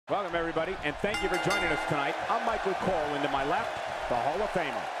Welcome, everybody, and thank you for joining us tonight. I'm Michael Cole, and to my left, the Hall of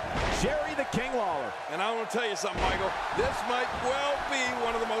Famer, Jerry the King Lawler. And I want to tell you something, Michael. This might well be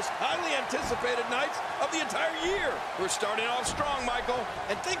one of the most highly anticipated nights of the entire year. We're starting off strong, Michael,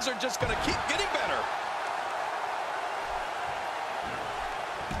 and things are just going to keep getting better.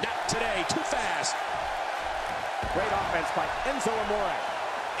 Not today, too fast. Great offense by Enzo Amore.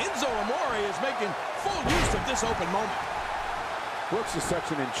 Enzo Amore is making full use of this open moment. Brooks is such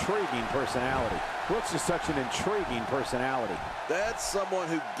an intriguing personality. That's someone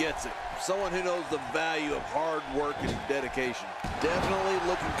who gets it. Someone who knows the value of hard work and dedication. Definitely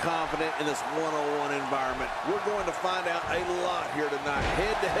looking confident in this one-on-one environment. We're going to find out a lot here tonight.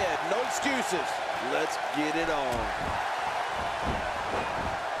 Head-to-head, no excuses. Let's get it on.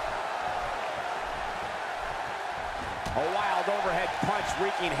 A wild overhead punch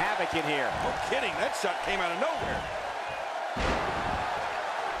wreaking havoc in here. No kidding, that shot came out of nowhere.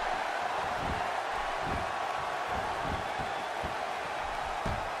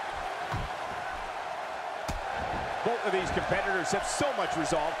 Both of these competitors have so much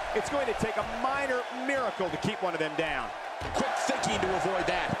resolve, it's going to take a minor miracle to keep one of them down. Quick thinking to avoid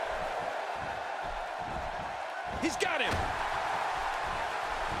that. He's got him.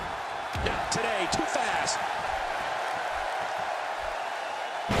 Not today, too fast.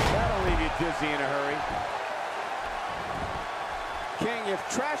 That'll leave you dizzy in a hurry. King, if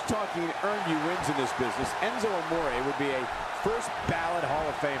trash talking earned you wins in this business, Enzo Amore would be a first ballot Hall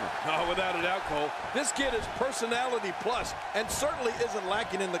of Famer. Oh, without a doubt, Cole. This kid is personality plus and certainly isn't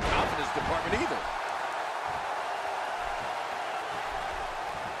lacking in the confidence department either.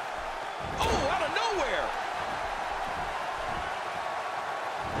 Oh, out of nowhere.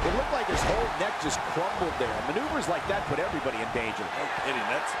 It looked like his whole neck just crumbled there. Maneuvers like that put everybody in danger. No kidding,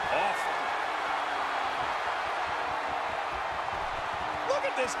 that's awful. Look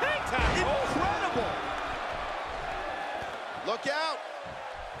at this hang time. Incredible! Look out!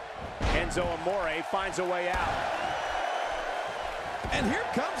 Enzo Amore finds a way out. And here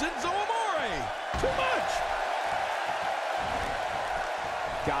comes Enzo Amore. Too much.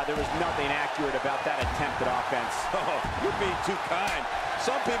 God, there was nothing accurate about that attempt at offense. Oh, you're being too kind.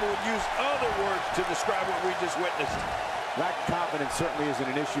 Some people would use other words to describe what we just witnessed. Lack of confidence certainly isn't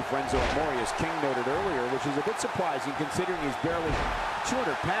an issue for Enzo Amore, as King noted earlier, which is a bit surprising considering he's barely 200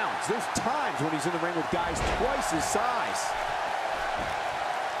 pounds. There's times when he's in the ring with guys twice his size.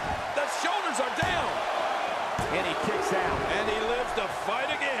 The shoulders are down. And he kicks out. And he lives to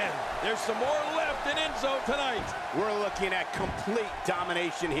fight again. There's some more left in Enzo tonight. We're looking at complete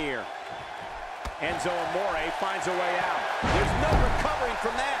domination here. Enzo Amore finds a way out. There's no recovering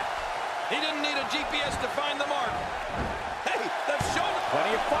from that. He didn't need a GPS to find the mark. Hey, the shoulder.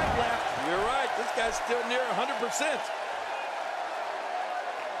 Plenty of fight left. You're right. This guy's still near 100%.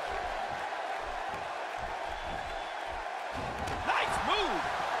 Nice move.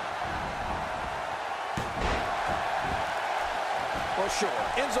 Well, sure,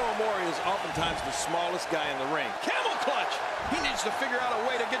 Enzo Amore is oftentimes the smallest guy in the ring. Camel clutch! He needs to figure out a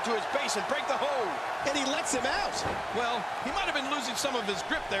way to get to his base and break the hold. And he lets him out. Well, he might have been losing some of his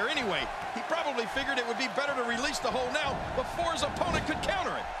grip there anyway. He probably figured it would be better to release the hold now before his opponent could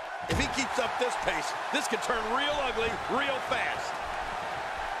counter it. If he keeps up this pace, this could turn real ugly real fast.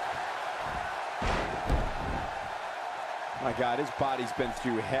 My God, his body's been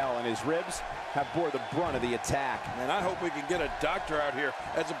through hell, and his ribs have bore the brunt of the attack. And I hope we can get a doctor out here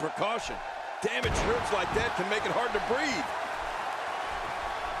as a precaution. Damaged ribs like that can make it hard to breathe.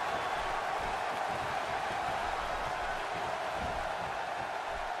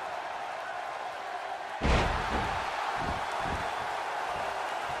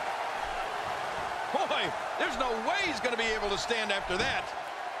 Boy, there's no way he's going to be able to stand after that.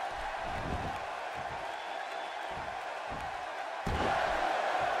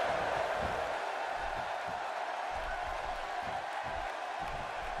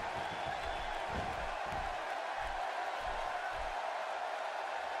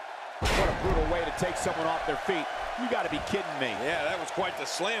 What a brutal way to take someone off their feet. You got to be kidding me. Yeah, that was quite the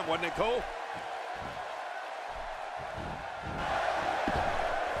slam, wasn't it, Cole?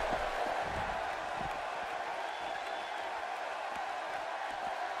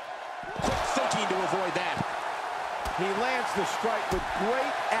 Quick thinking to avoid that. He lands the strike with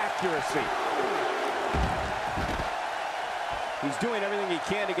great accuracy. He's doing everything he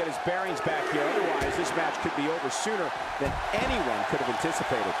can to get his bearings back here. Otherwise, this match could be over sooner than anyone could have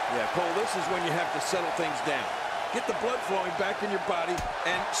anticipated. Yeah, Cole, this is when you have to settle things down. Get the blood flowing back in your body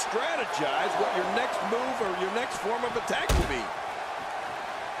and strategize what your next move or your next form of attack will be.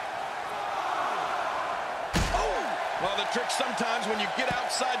 Oh! Well, the trick sometimes when you get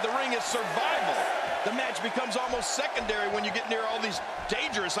outside the ring is survival. The match becomes almost secondary when you get near all these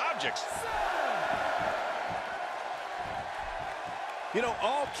dangerous objects. You know,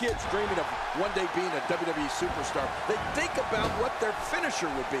 all kids dreaming of one day being a WWE superstar, they think about what their finisher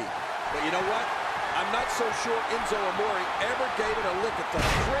would be. But you know what? I'm not so sure Enzo Amore ever gave it a lick at the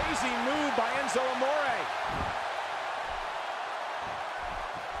Crazy move by Enzo Amore.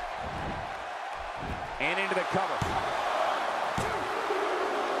 And into the cover.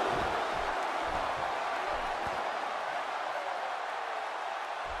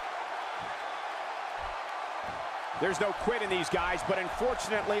 There's no quit in these guys, but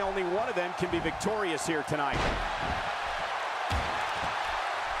unfortunately only one of them can be victorious here tonight.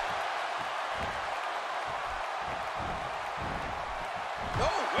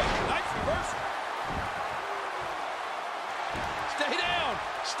 Oh, wait, nice reversal. Stay down,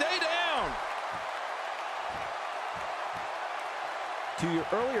 stay down. To your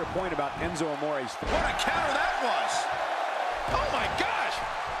earlier point about Enzo Amore's... What a counter that was. Oh, my gosh.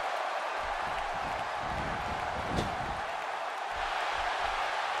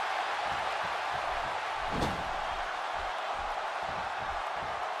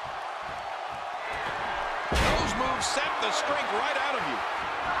 Those moves sap the strength right out of you.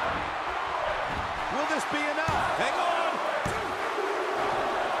 Will this be enough? Hang on.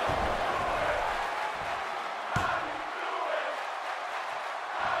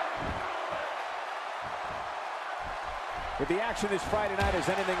 If the action this Friday night is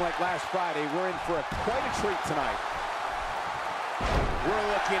anything like last Friday, we're in for quite a treat tonight. We're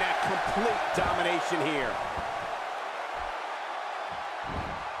looking at complete domination here.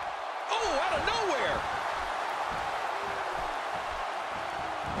 Oh, out of nowhere.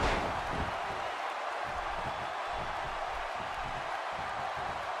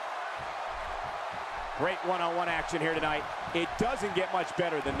 Great one-on-one action here tonight. It doesn't get much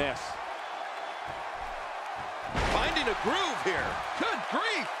better than this. Finding a groove here. Good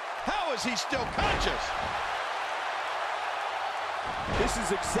grief. How is he still conscious? This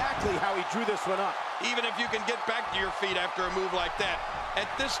is exactly how he drew this one up. Even if you can get back to your feet after a move like that, at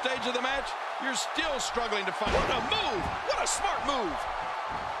this stage of the match, you're still struggling to find... What a move! What a smart move!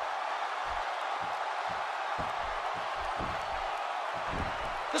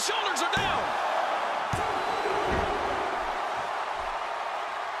 The shoulders are down!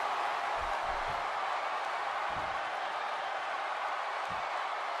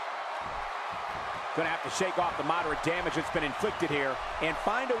 Going to have to shake off the moderate damage that's been inflicted here and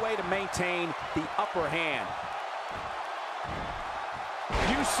find a way to maintain the upper hand.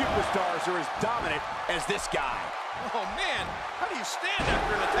 Few superstars are as dominant as this guy. Oh, man, how do you stand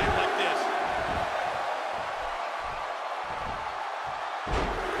after an attack like this?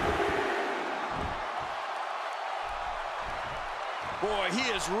 Boy,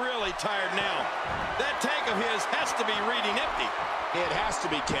 he is really tired now. That tank of his has to be reading empty. It has to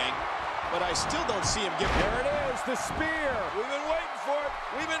be, King. But I still don't see him get... There it is, the spear. We've been waiting for it.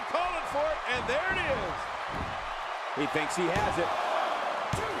 We've been calling for it, and there it is. He thinks he has it.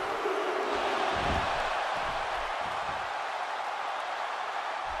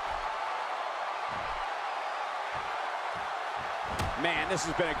 Man, this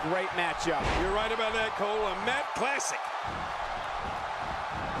has been a great matchup. You're right about that, Cole. A Matt classic.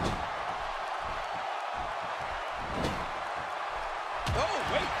 Oh,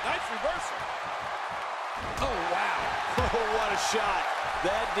 wait, nice reversal. Oh, wow. Oh, what a shot.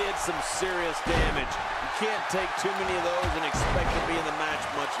 That did some serious damage. You can't take too many of those and expect to be in the match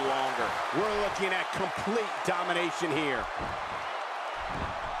much longer. We're looking at complete domination here.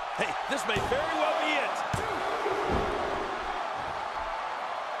 Hey, this may very well be it.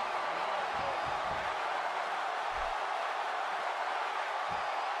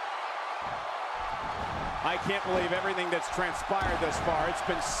 I can't believe everything that's transpired thus far. It's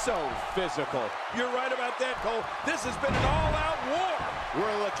been so physical. You're right about that, Cole. This has been an all-out war.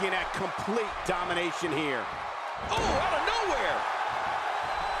 We're looking at complete domination here. Oh, out of nowhere.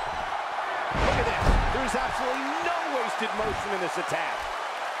 Look at this. There's absolutely no wasted motion in this attack.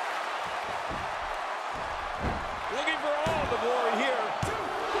 Looking for all the glory here.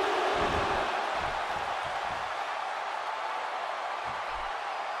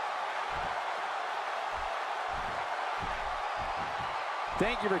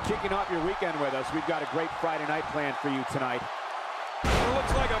 Thank you for kicking off your weekend with us. We've got a great Friday night planned for you tonight. It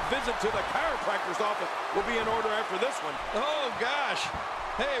looks like a visit to the chiropractor's office will be in order after this one. Oh, gosh.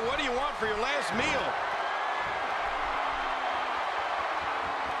 Hey, what do you want for your last meal?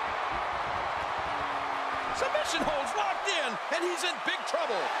 Submission holds locked in, and he's in big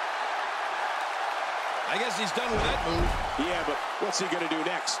trouble. I guess he's done with that move. Yeah, but what's he going to do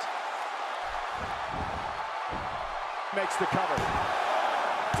next? Makes the cover.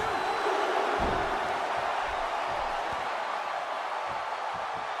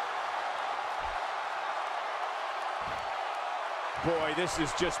 Boy, this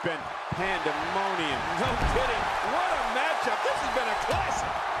has just been pandemonium. No kidding. What a matchup. This has been a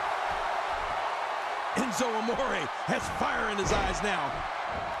classic. Enzo Amore has fire in his eyes now.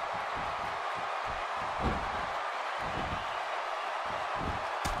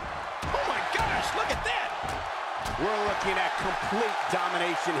 Oh my gosh, look at that. We're looking at complete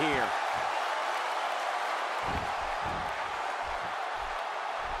domination here.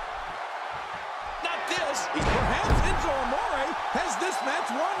 Not this. Perhaps Enzo Amore has this match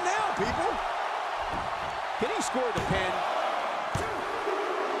won now, people. Can he score the pin?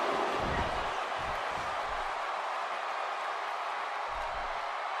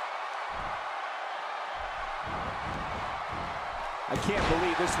 I can't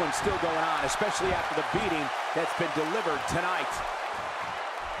believe this one's still going on, especially after the beating that's been delivered tonight.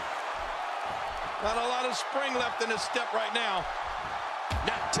 Not a lot of spring left in his step right now.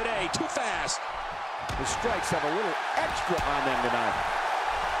 Not today, too fast. The strikes have a little extra on them tonight.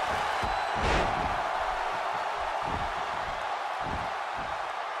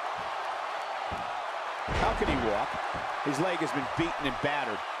 How can he walk? His leg has been beaten and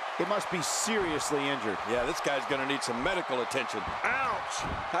battered. It must be seriously injured. Yeah, this guy's going to need some medical attention. Ouch!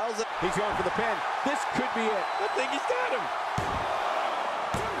 How's it? He's going for the pin. This could be it. I think he's got him.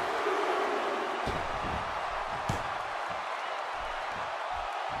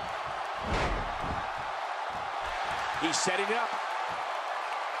 He's setting it up.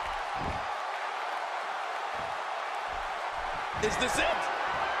 Is this it?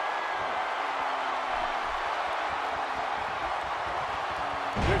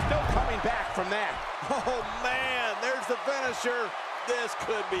 There's no coming back from that. Oh, man, there's the finisher. This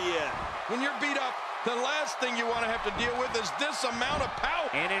could be it. When you're beat up, the last thing you want to have to deal with is this amount of power.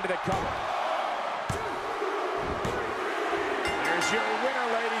 And into the cover. Here's your winner,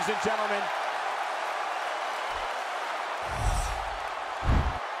 ladies and gentlemen.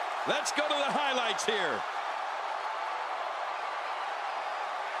 Let's go to the highlights here.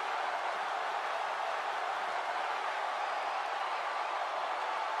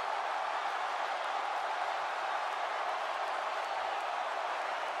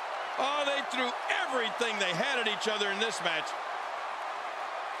 Oh, they threw everything they had at each other in this match.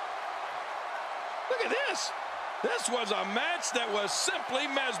 Look at this. This was a match that was simply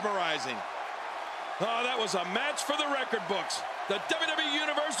mesmerizing. Oh, that was a match for the record books. The WWE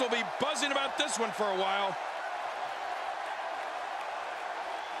Universe will be buzzing about this one for a while.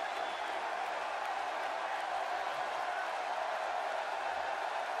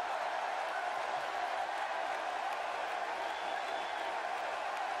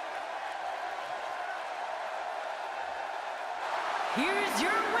 Here's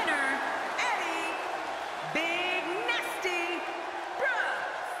your winner, Eddie Big Nasty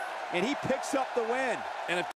Brooks. And he picks up the win. And if